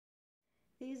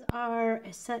These are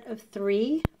a set of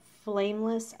 3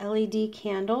 flameless LED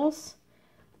candles.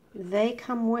 They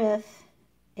come with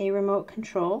a remote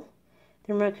control.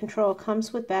 The remote control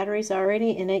comes with batteries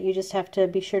already in it. You just have to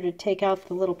be sure to take out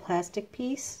the little plastic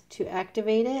piece to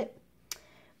activate it.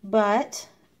 But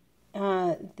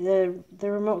the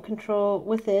remote control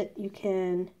with it, you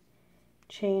can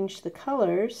change the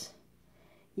colors.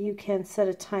 You can set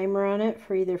a timer on it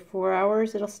for either 4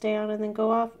 hours it'll stay on and then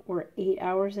go off, or 8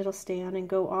 hours it'll stay on and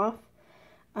go off.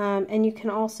 And you can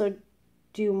also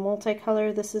do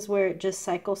multicolor. This is where it just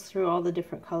cycles through all the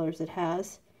different colors it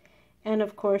has. And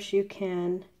of course you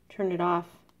can turn it off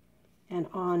and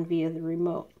on via the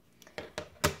remote.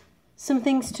 Some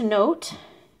things to note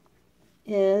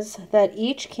is that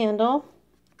each candle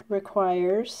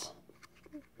requires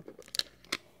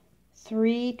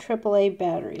 3 AAA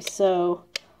batteries. So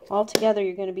altogether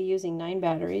you're going to be using 9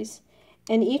 batteries,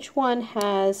 and each one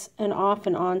has an off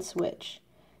and on switch.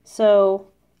 So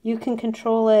you can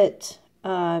control it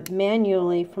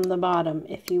manually from the bottom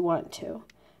if you want to,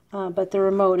 but the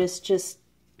remote is just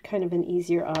kind of an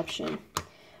easier option.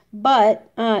 But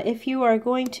if you are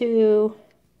going to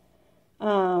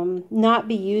not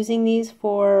be using these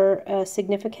for a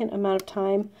significant amount of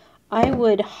time, I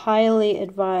would highly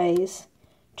advise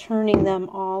turning them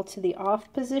all to the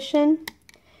off position,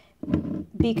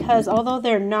 because although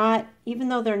they're not, even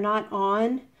though they're not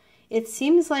on, it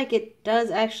seems like it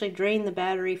does actually drain the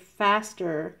battery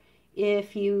faster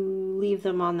if you leave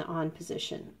them on the on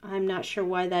position. I'm not sure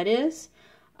why that is.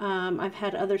 I've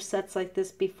had other sets like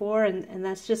this before, and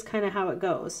that's just kind of how it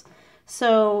goes.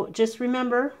 So just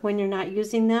remember, when you're not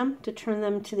using them, to turn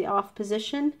them to the off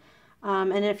position.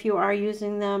 And if you are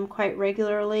using them quite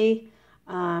regularly,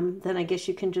 then I guess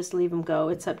you can just leave them go.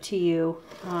 It's up to you,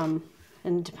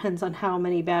 and it depends on how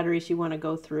many batteries you want to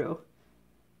go through.